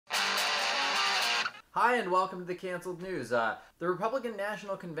Hi, and welcome to the Canceled News. The Republican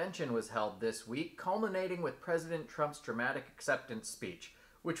National Convention was held this week, culminating with President Trump's dramatic acceptance speech,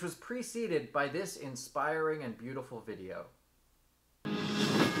 which was preceded by this inspiring and beautiful video.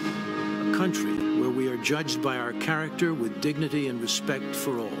 A country where we are judged by our character with dignity and respect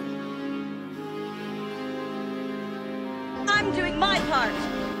for all. I'm doing my part.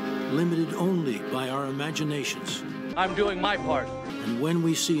 Limited only by our imaginations. I'm doing my part. And when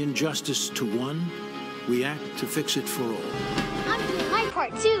we see injustice to one, we act to fix it for all. I'm doing my part,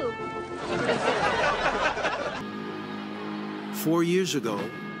 too. 4 years ago,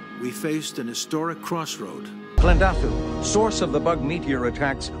 we faced an historic crossroad. Klendathu, source of the bug meteor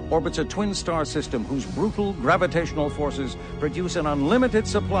attacks, orbits a twin star system whose brutal gravitational forces produce an unlimited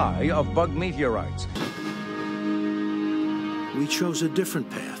supply of bug meteorites. We chose a different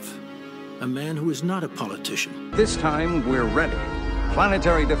path. A man who is not a politician. This time, we're ready.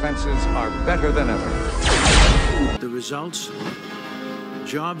 Planetary defenses are better than ever. The results?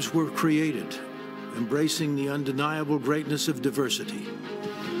 Jobs were created, embracing the undeniable greatness of diversity.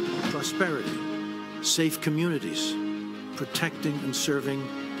 Prosperity, safe communities, protecting and serving.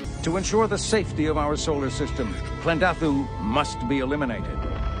 To ensure the safety of our solar system, Klendathu must be eliminated.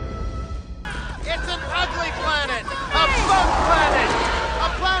 It's an ugly planet! A bug planet! A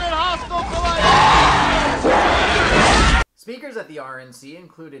planet hostile to life! Speakers at the RNC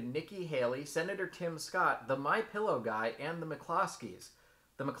included Nikki Haley, Senator Tim Scott, the My Pillow guy, and the McCloskeys.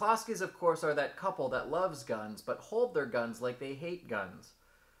 The McCloskeys, of course, are that couple that loves guns, but hold their guns like they hate guns.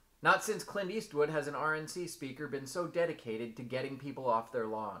 Not since Clint Eastwood has an RNC speaker been so dedicated to getting people off their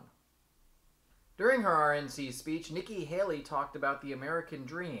lawn. During her RNC speech, Nikki Haley talked about the American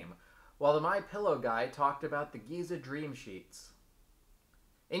dream, while the My Pillow guy talked about the Giza dream sheets.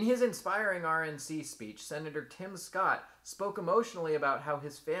 In his inspiring RNC speech, Senator Tim Scott spoke emotionally about how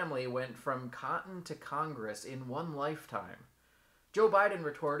his family went from cotton to Congress in one lifetime. Joe Biden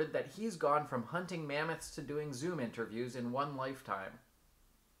retorted that he's gone from hunting mammoths to doing Zoom interviews in one lifetime.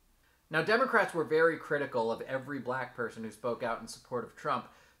 Now, Democrats were very critical of every black person who spoke out in support of Trump.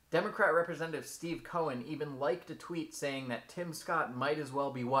 Democrat Representative Steve Cohen even liked a tweet saying that Tim Scott might as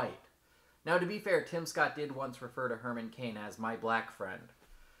well be white. Now, to be fair, Tim Scott did once refer to Herman Cain as my black friend.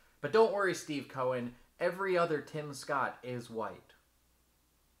 But don't worry, Steve Cohen, every other Tim Scott is white.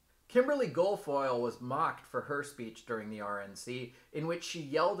 Kimberly Guilfoyle was mocked for her speech during the RNC, in which she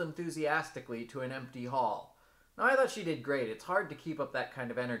yelled enthusiastically to an empty hall. Now, I thought she did great. It's hard to keep up that kind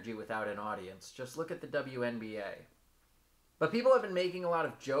of energy without an audience. Just look at the WNBA. But people have been making a lot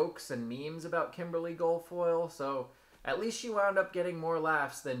of jokes and memes about Kimberly Guilfoyle, so at least she wound up getting more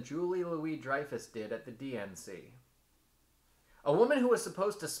laughs than Julie Louis-Dreyfus did at the DNC. A woman who was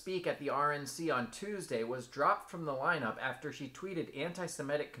supposed to speak at the RNC on Tuesday was dropped from the lineup after she tweeted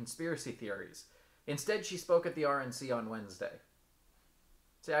anti-Semitic conspiracy theories. Instead, she spoke at the RNC on Wednesday.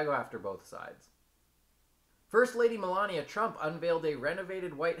 See, I go after both sides. First Lady Melania Trump unveiled a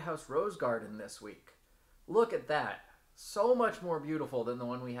renovated White House rose garden this week. Look at that. So much more beautiful than the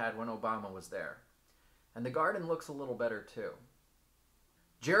one we had when Obama was there. And the garden looks a little better too.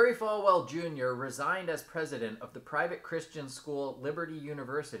 Jerry Fallwell Jr. resigned as president of the private Christian school Liberty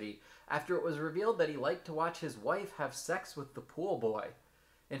University after it was revealed that he liked to watch his wife have sex with the pool boy.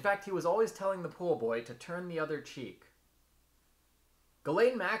 In fact, he was always telling the pool boy to turn the other cheek.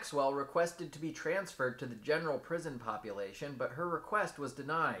 Ghislaine Maxwell requested to be transferred to the general prison population, but her request was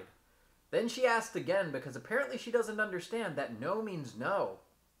denied. Then she asked again because apparently she doesn't understand that no means no.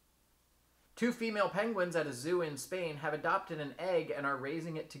 2 female penguins at a zoo in Spain have adopted an egg and are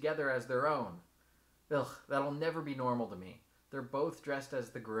raising it together as their own. Ugh, that'll never be normal to me. They're both dressed as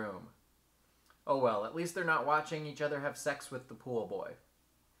the groom. Oh well, at least they're not watching each other have sex with the pool boy.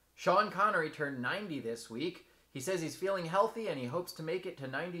 Sean Connery turned 90 this week. He says he's feeling healthy and he hopes to make it to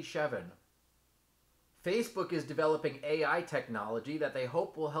 97. Facebook is developing AI technology that they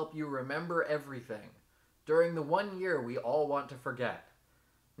hope will help you remember everything during the 1 year we all want to forget.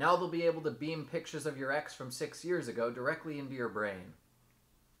 Now they'll be able to beam pictures of your ex from 6 years ago directly into your brain.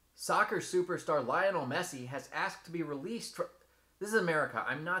 Soccer superstar Lionel Messi has asked to be released from... This is America.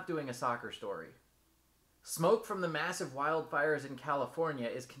 I'm not doing a soccer story. Smoke from the massive wildfires in California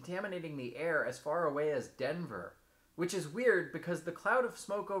is contaminating the air as far away as Denver, which is weird because the cloud of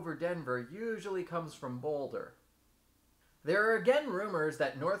smoke over Denver usually comes from Boulder. There are again rumors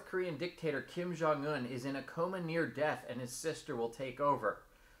that North Korean dictator Kim Jong Un is in a coma near death and his sister will take over.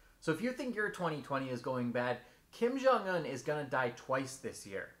 So if you think your 2020 is going bad, Kim Jong Un is going to die twice this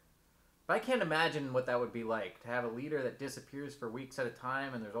year. But I can't imagine what that would be like, to have a leader that disappears for weeks at a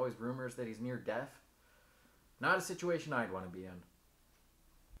time and there's always rumors that he's near death. Not a situation I'd want to be in.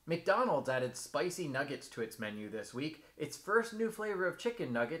 McDonald's added spicy nuggets to its menu this week, its first new flavor of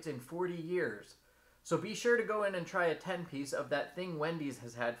chicken nuggets in 40 years. So be sure to go in and try a 10-piece of that thing Wendy's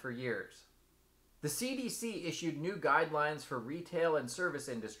has had for years. The CDC issued new guidelines for retail and service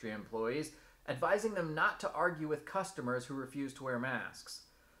industry employees, advising them not to argue with customers who refuse to wear masks.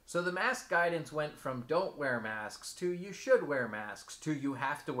 So the mask guidance went from don't wear masks to you should wear masks to you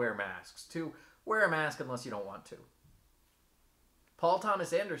have to wear masks to wear a mask unless you don't want to. Paul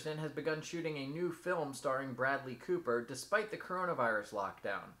Thomas Anderson has begun shooting a new film starring Bradley Cooper despite the coronavirus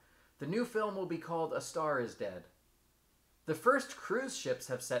lockdown. The new film will be called A Star Is Dead. The first cruise ships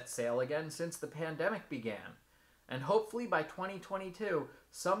have set sail again since the pandemic began, and hopefully by 2022,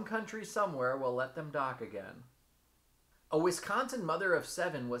 some country somewhere will let them dock again. A Wisconsin mother of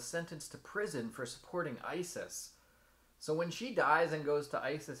 7 was sentenced to prison for supporting ISIS. So when she dies and goes to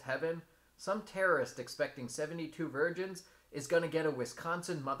ISIS heaven, some terrorist expecting 72 virgins is going to get a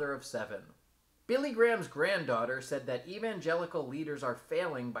Wisconsin mother of 7. Billy Graham's granddaughter said that evangelical leaders are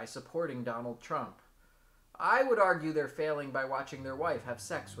failing by supporting Donald Trump. I would argue they're failing by watching their wife have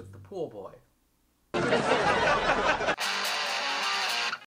sex with the pool boy.